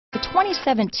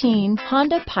2017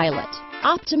 Honda Pilot.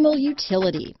 Optimal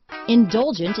utility,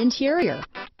 indulgent interior,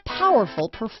 powerful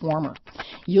performer.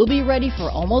 You'll be ready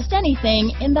for almost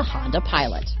anything in the Honda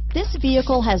Pilot. This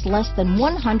vehicle has less than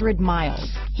 100 miles.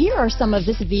 Here are some of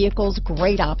this vehicle's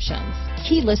great options: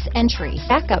 keyless entry,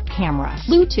 backup camera,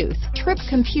 Bluetooth, trip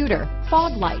computer,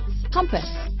 fog lights, compass,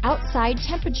 outside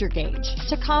temperature gauge,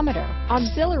 tachometer,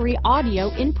 auxiliary audio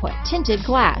input, tinted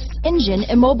glass, engine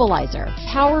immobilizer,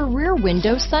 power rear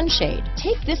window sunshade.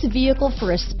 Take this vehicle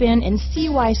for a spin and see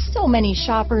why so many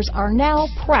shoppers are now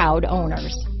proud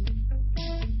owners.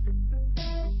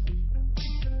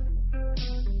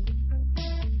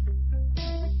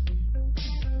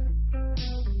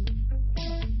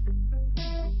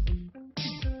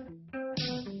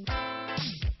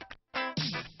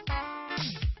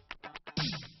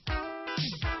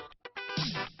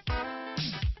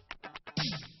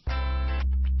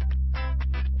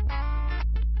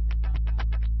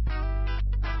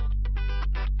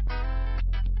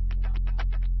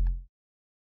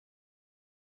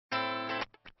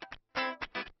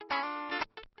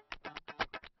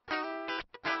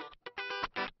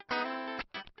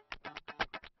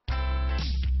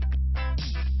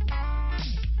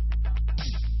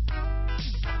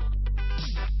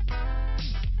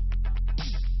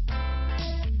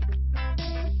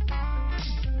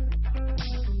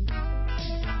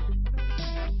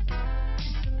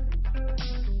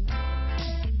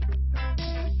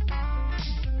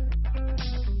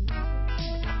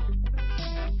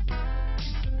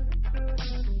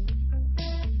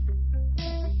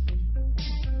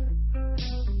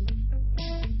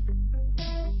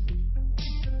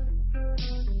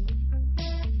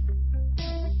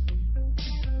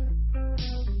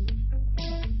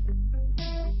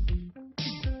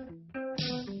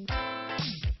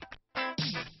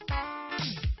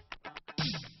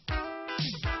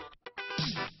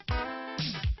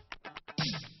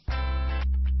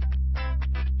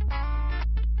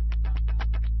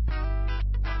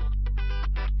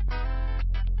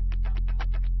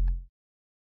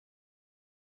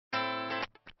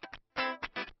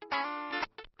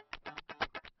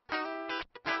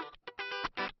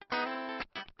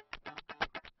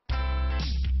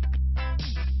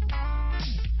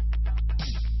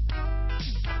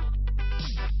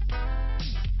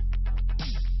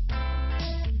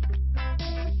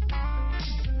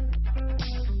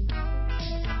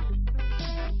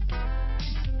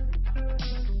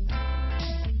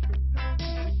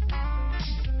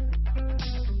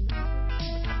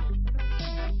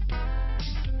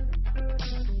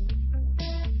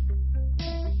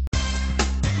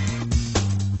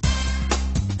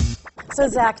 So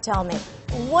Zach, tell me,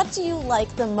 what do you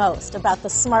like the most about the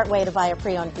smart way to buy a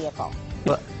pre-owned vehicle?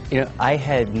 Well, I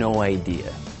had no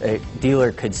idea a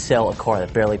dealer could sell a car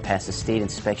that barely passed the state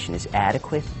inspection as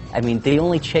adequate. I mean, they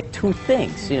only check two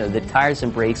things. The tires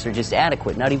and brakes are just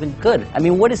adequate, not even good. I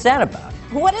mean, what is that about?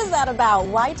 What is that about?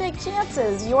 Why take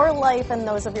chances? Your life and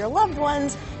those of your loved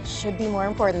ones should be more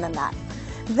important than that.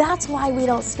 That's why we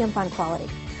don't skimp on quality.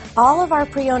 All of our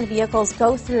pre-owned vehicles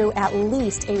go through at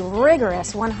least a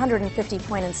rigorous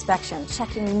 150-point inspection,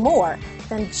 checking more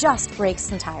than just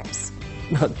brakes and tires.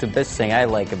 The best thing I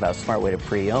like about Smart Way to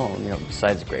Pre-Own,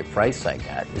 besides the great price I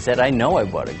got, is that I know I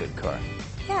bought a good car.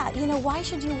 Yeah, why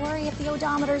should you worry if the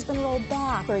odometer's been rolled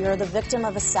back, or you're the victim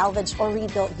of a salvaged or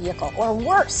rebuilt vehicle, or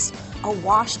worse, a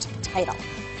washed title?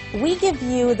 We give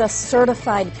you the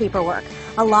certified paperwork,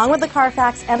 along with the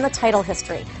Carfax and the title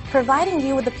history, providing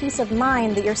you with the peace of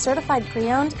mind that your certified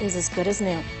pre-owned is as good as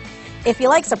new. If you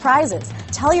like surprises,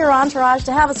 tell your entourage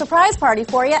to have a surprise party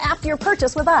for you after your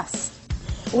purchase with us.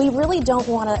 We really don't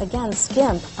want to, again,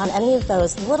 skimp on any of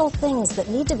those little things that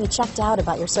need to be checked out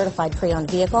about your certified pre-owned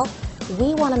vehicle.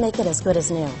 We want to make it as good as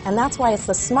new, and that's why it's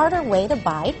the smarter way to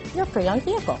buy your pre-owned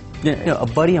vehicle. A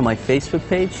buddy on my Facebook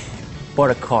page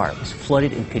bought a car, was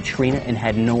flooded in Katrina, and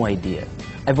had no idea.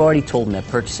 I've already told him that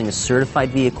purchasing a certified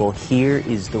vehicle here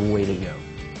is the way to go.